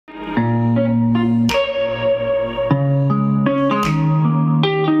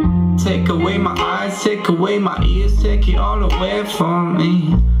eyes, take away my ears, take it all away from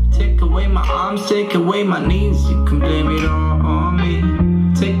me. Take away my arms, take away my knees, you can blame it all on me.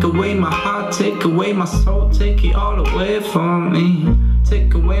 Take away my heart, take away my soul, take it all away from me.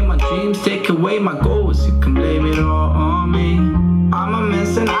 Take away my dreams, take away my goals, you can blame it all on me. I'm a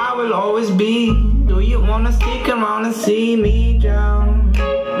mess and I will always be. Do you wanna stick around and see me drown?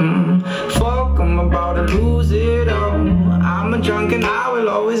 Fuck, I'm about to lose it all. I'm a drunk and I will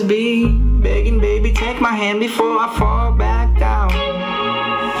always be begging, baby, take my hand before I fall back down.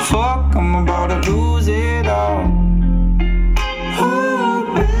 Fuck, I'm about to lose it all. Ooh,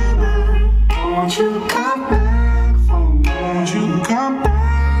 baby, won't you come back for me? Won't you come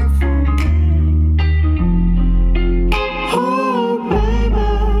back for me? Ooh, baby,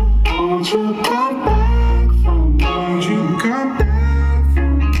 won't you come back for me? Won't you come back for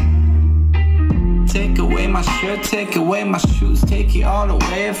me? Take away my shirt, take away my shoes, take it all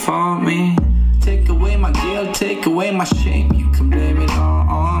away from me. Take away my guilt, take away my shame, you can blame it all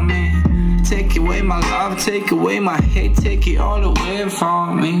on me. Take away my love, take away my hate, take it all away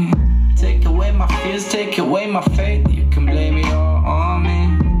from me. Take away my fears, take away my faith, you can blame it all on me.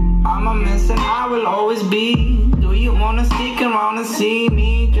 I'm a mess and I will always be. Do you wanna stick around and see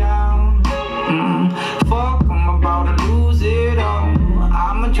me drown? Fuck, I'm about to lose it all.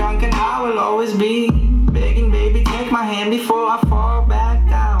 I'm a drunk and I will always be begging, baby, take my hand before I fall back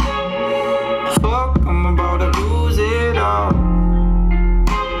down. Fuck, I'm about to lose it all.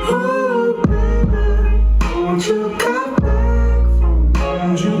 Ooh, baby, won't you come back for me?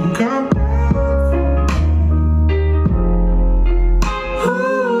 Won't you come back for me?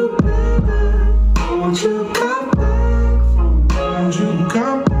 Ooh, baby, won't you come back for me? Won't you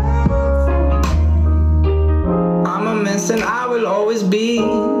come back for me? I'm a mess and I will always be.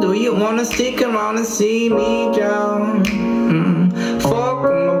 Do you wanna stick around and see me drown? Fuck,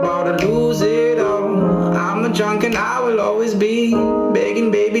 I'm about to lose it all. I'm a drunk and I will always be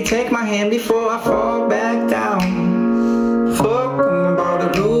begging, baby, take my hand before I fall back.